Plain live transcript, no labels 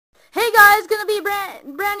Hey guys, gonna be a brand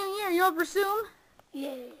new year. You want to resume?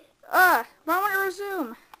 Yeah. I want to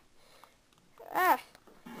resume.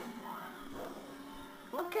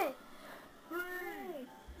 Okay. 3,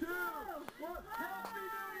 2, 1,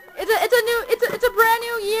 It's a brand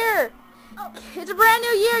new year. Oh. It's a brand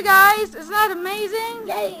new year, guys. Isn't that amazing?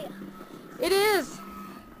 Yay. It is.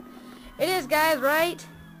 It is, guys. Right?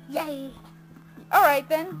 Yay. All right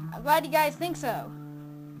then. I'm glad you guys think so.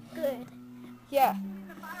 Good. Yeah.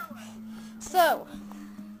 So,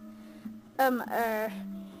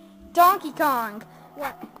 Donkey Kong.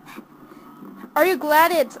 What? Are you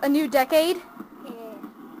glad it's a new decade? Yeah.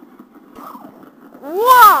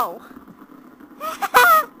 Whoa!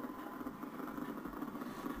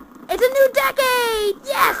 It's a new decade!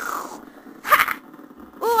 Yes! Ha!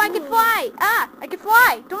 Ooh, I can fly! I can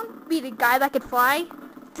fly! Don't be the guy that can fly.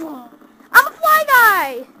 I'm a fly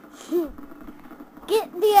guy!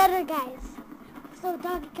 Get the other guys. So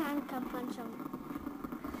Donkey Kong can punch him.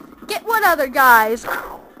 Get what other guys?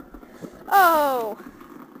 Oh.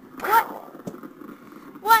 What?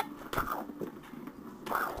 What?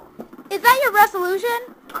 Is that your resolution?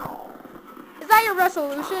 Is that your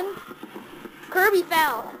resolution? Kirby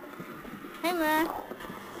fell. Hey man.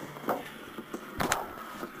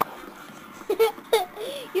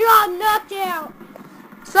 You're all knocked out.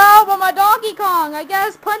 So, well, my Donkey Kong, I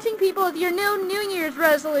guess punching people is your New Year's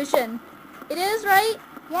resolution. It is, right?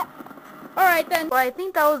 Yep. Alright then. Well, I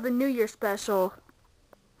think that was the New Year special.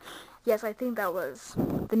 Yes, I think that was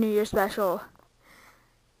the New Year special.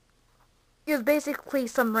 It was basically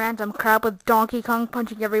some random crap with Donkey Kong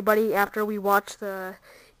punching everybody after we watched the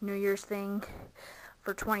New Year's thing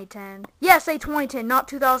for 2010. Yeah, say 2010, not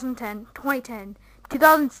 2010. 2010.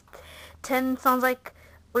 2010 sounds like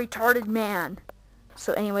retarded man.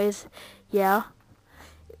 So anyways, yeah.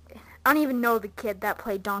 I don't even know the kid that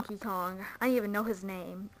played Donkey Kong. I don't even know his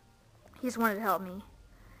name. He just wanted to help me.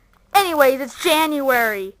 Anyways, it's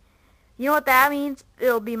January. You know what that means?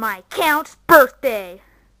 It'll be my count's birthday.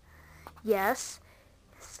 Yes.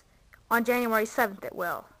 On January 7th it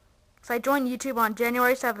will. So I joined YouTube on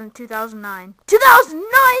January 7th, 2009.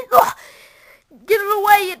 2009! Ugh! Get it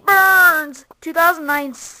away, it burns!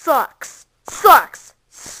 2009 sucks. Sucks.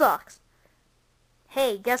 Sucks.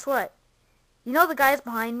 Hey, guess what? You know the guys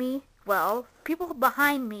behind me? Well, people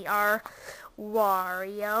behind me are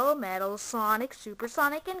Wario, Metal Sonic,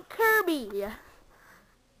 Supersonic, and Kirby.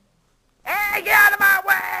 Hey, get out of my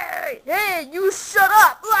way! Hey, you shut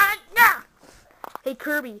up! Hey,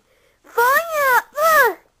 Kirby.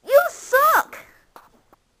 Fire! You suck!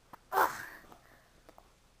 Ugh.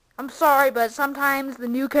 I'm sorry, but sometimes the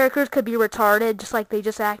new characters could be retarded, just like they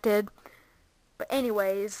just acted. But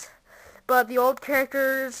anyways, but the old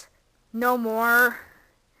characters know more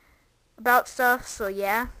about stuff, so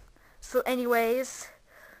yeah. So anyways,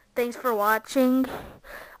 thanks for watching.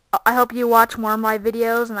 I hope you watch more of my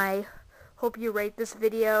videos, and I hope you rate this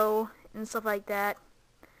video and stuff like that.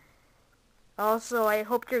 Also, I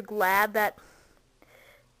hope you're glad that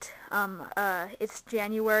it's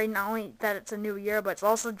January. Not only that it's a new year, but it's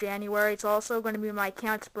also January. It's also going to be my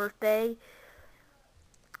count's birthday,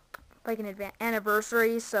 like an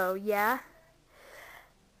anniversary. So yeah.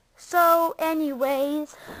 So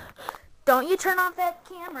anyways, don't you turn off that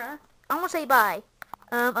camera. I want to say bye.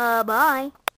 Bye.